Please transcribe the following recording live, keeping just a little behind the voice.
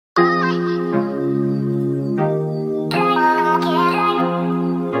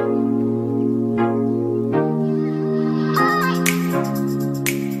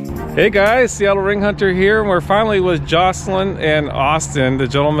Hey guys, SeattleRingHunter here, and we're finally with Jocelyn and Austin, the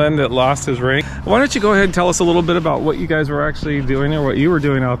gentleman that lost his ring. Why don't you go ahead and tell us a little bit about what you guys were actually doing, or what you were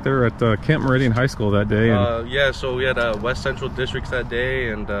doing out there at Kent Meridian High School that day? Yeah, so we had West Central Districts that day,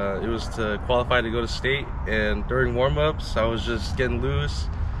 and it was to qualify to go to state. And during warm-ups, I was just getting loose,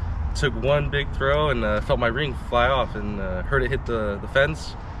 took one big throw, and felt my ring fly off, and heard it hit the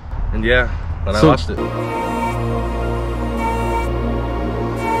fence, and yeah, but I lost it.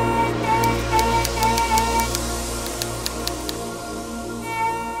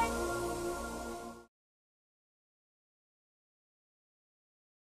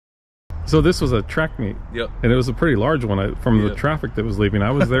 So this was a track meet. Yep. And it was a pretty large one from the traffic that was leaving.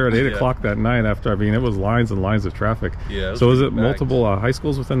 I was there at 8 o'clock that night after, I mean, it was lines and lines of traffic. Yeah. So was it multiple high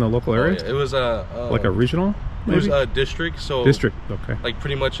schools within the local area? Yeah. It was like a regional? Maybe? It was a district. So district, okay. Like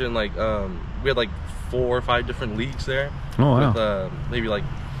pretty much in like, we had like 4 or 5 different leagues there. Oh, wow. With maybe like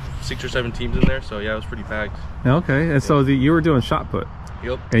 6 or 7 teams in there. So yeah, it was pretty packed. Okay. And so you were doing shot put.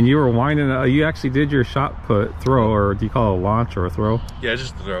 Yep. And you were winding, you actually did your shot put throw, or do you call it a launch or a throw? Yeah,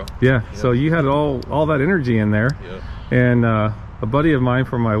 just a throw. Yeah. Yep. So you had all that energy in there. Yep. And a buddy of mine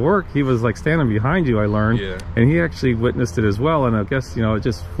from my work, he was like standing behind you, I learned. Yeah. And he actually witnessed it as well. And I guess, you know, it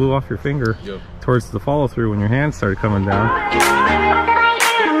just flew off your finger towards the follow through when your hand started coming down.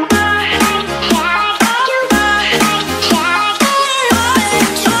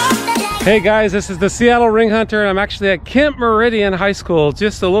 Hey guys, this is the SeattleRingHunter, and I'm actually at Kent Meridian High School,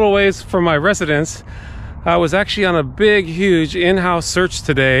 just a little ways from my residence. I was actually on a big, huge in-house search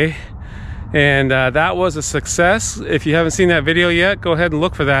today, and that was a success. If you haven't seen that video yet, go ahead and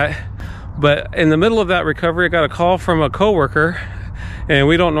look for that. But in the middle of that recovery, I got a call from a coworker, and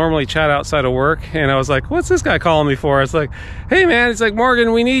we don't normally chat outside of work, and I was like, what's this guy calling me for? It's like, hey man, it's like,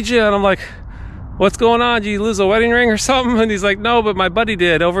 Morgan, we need you. And I'm like, what's going on? Did you lose a wedding ring or something? And he's like, no, but my buddy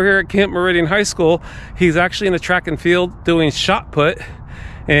did over here at Kent Meridian High School. He's actually in the track and field doing shot put,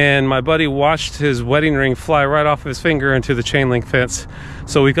 and my buddy watched his wedding ring fly right off of his finger into the chain link fence.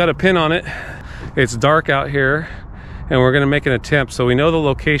 So we got a pin on it. It's dark out here, and we're going to make an attempt. So we know the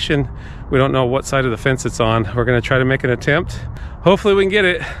location. We don't know what side of the fence it's on. We're going to try to make an attempt. Hopefully we can get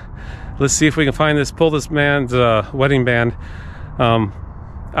it. Let's see if we can find this, pull this man's wedding band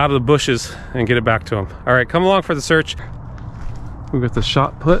out of the bushes and get it back to him. All right, come along for the search. We've got the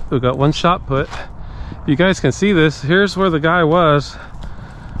shot put. We've got one shot put. You guys can see this. Here's where the guy was,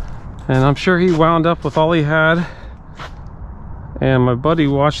 and I'm sure he wound up with all he had. And my buddy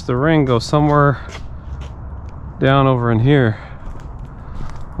watched the ring go somewhere down over in here.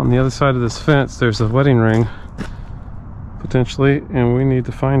 On the other side of this fence, there's a wedding ring potentially, and we need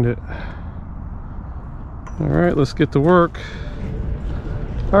to find it. All right, let's get to work.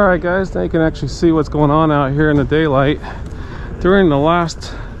 All right guys, now you can actually see what's going on out here in the daylight. During the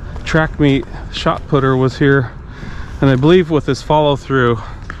last track meet, shot putter was here, and I believe with this follow through,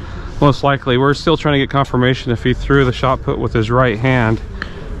 most likely, we're still trying to get confirmation if he threw the shot put with his right hand.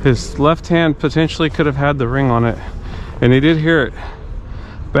 His left hand potentially could have had the ring on it, and he did hear it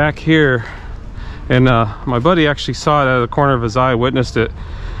back here. And my buddy actually saw it out of the corner of his eye, witnessed it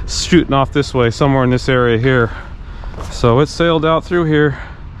shooting off this way, somewhere in this area here. So it sailed out through here.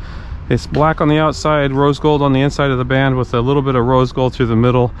 It's black on the outside, rose gold on the inside of the band, with a little bit of rose gold through the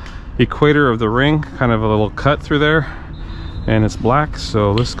middle equator of the ring, kind of a little cut through there, and it's black.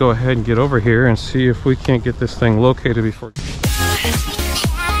 So let's go ahead and get over here and see if we can't get this thing located before.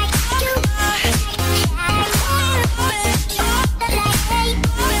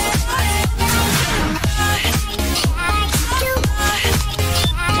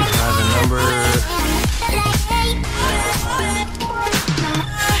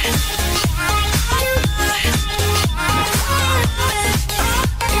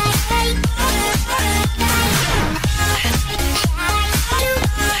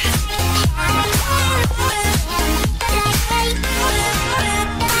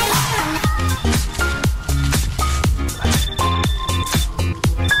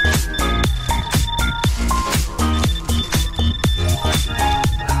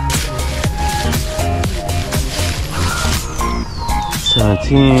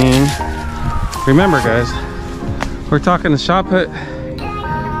 Remember guys, we're talking the shot put.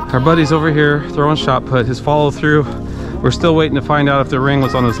 Our buddy's over here throwing shot put. His follow through, we're still waiting to find out if the ring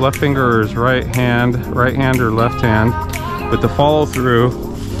was on his left finger or his right hand or left hand. With the follow through,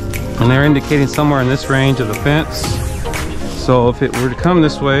 and they're indicating somewhere in this range of the fence. So if it were to come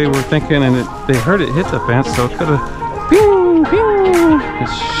this way, we're thinking, and they heard it hit the fence, so it could have ping, ping.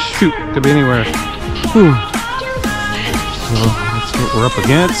 Shoot, could be anywhere. Whew. So that's what we're up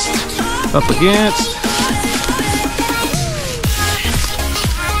against.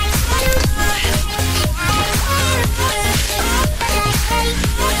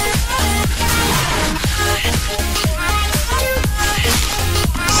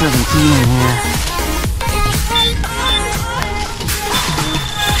 17 in here.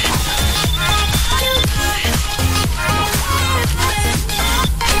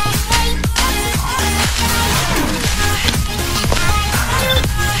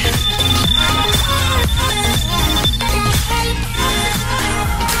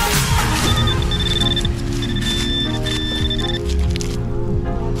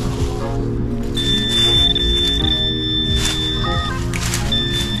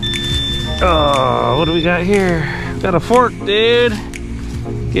 Oh, what do we got here? We got a fork, dude.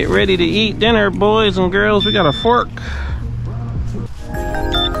 Get ready to eat dinner, boys and girls. We got a fork.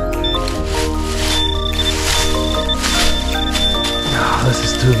 Oh, this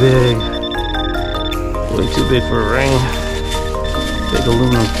is too big. Way too big for a ring. Big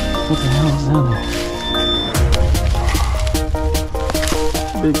aluminum. What the hell is down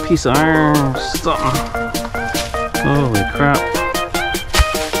there? Big piece of iron or something. Holy crap.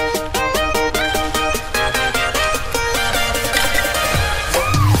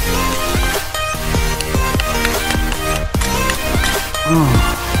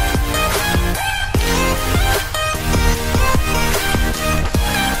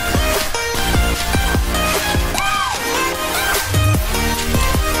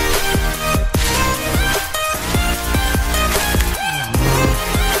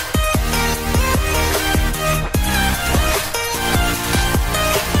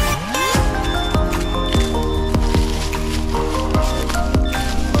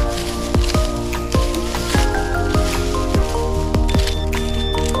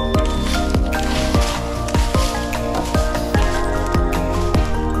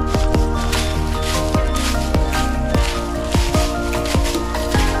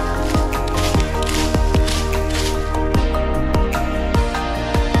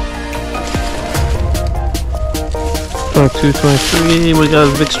 $22.23. We got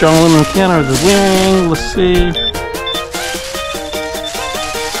a big strong aluminum can or the wing. Let's see.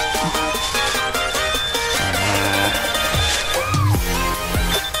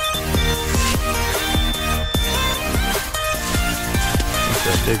 That's a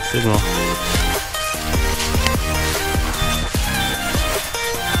big signal.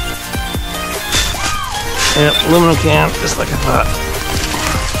 Yep, aluminum can, just like I thought.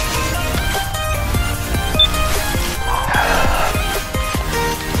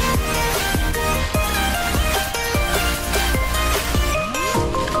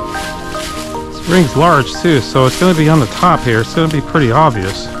 Ring's large too, so it's going to be on the top here. It's going to be pretty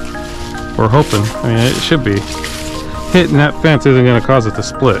obvious. We're hoping. I mean, it should be. Hitting that fence isn't going to cause it to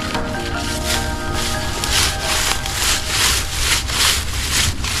split.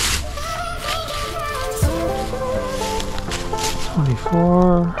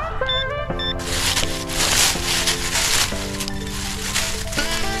 $24.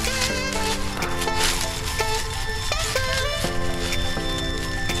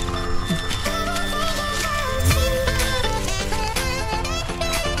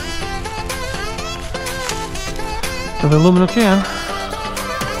 Of aluminum can.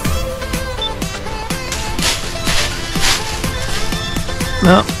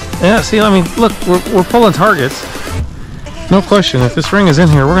 No, yeah. See, I mean, look, we're pulling targets. No question. If this ring is in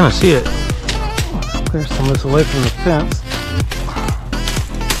here, we're gonna see it. Let's clear some of this away from the fence.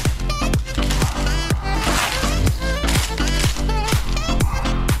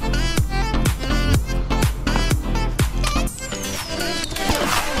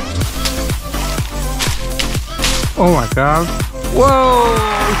 Oh my god. Whoa!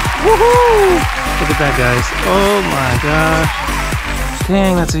 Woohoo! Look at that, guys. Oh my gosh.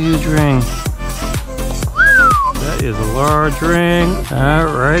 Dang, that's a huge ring. That is a large ring.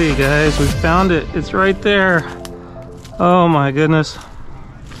 Alrighty, guys. We found it. It's right there. Oh my goodness.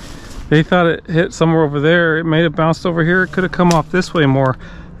 They thought it hit somewhere over there. It may have bounced over here. It could have come off this way more.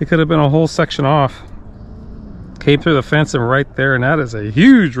 It could have been a whole section off. Came through the fence and right there, and that is a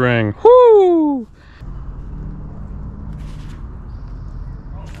huge ring. Whoo!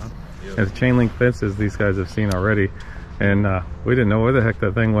 As chain link fences these guys have seen already, and we didn't know where the heck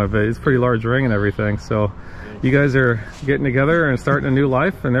that thing went, but it's a pretty large ring and everything. So you guys are getting together and starting a new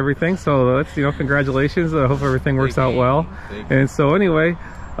life and everything, so that's, you know, congratulations. I hope everything works out well. And so anyway,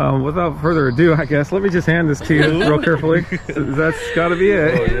 without further ado, I guess let me just hand this to you real carefully. That's got to be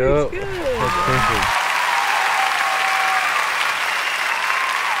it. Oh, yeah. That's perfect.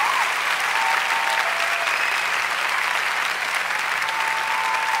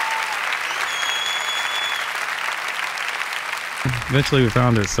 Eventually we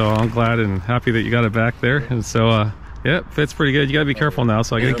found it, so I'm glad and happy that you got it back there. And so Yep, fits pretty good. You gotta be careful now.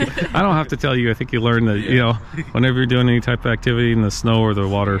 So I don't have to tell you. I think you learn that, you know, whenever you're doing any type of activity in the snow or the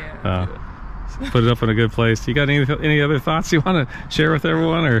water, put it up in a good place. You got any other thoughts you want to share with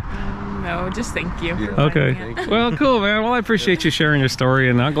everyone, or? No, just thank you. Okay. Well, cool, man. Well, I appreciate you sharing your story,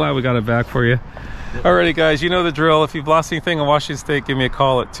 and I'm glad we got it back for you. Alrighty, guys, you know the drill. If you've lost anything in Washington State, give me a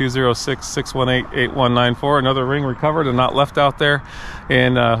call at 206-618-8194. Another ring recovered and not left out there.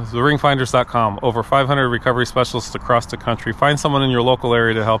 And theringfinders.com. Over 500 recovery specialists across the country. Find someone in your local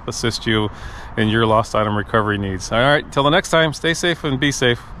area to help assist you in your lost item recovery needs. All right, till the next time, stay safe and be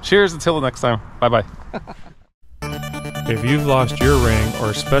safe. Cheers until the next time. Bye-bye. If you've lost your ring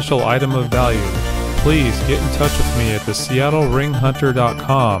or special item of value, please get in touch with me at the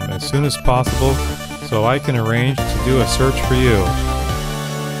SeattleRingHunter.com as soon as possible so I can arrange to do a search for you.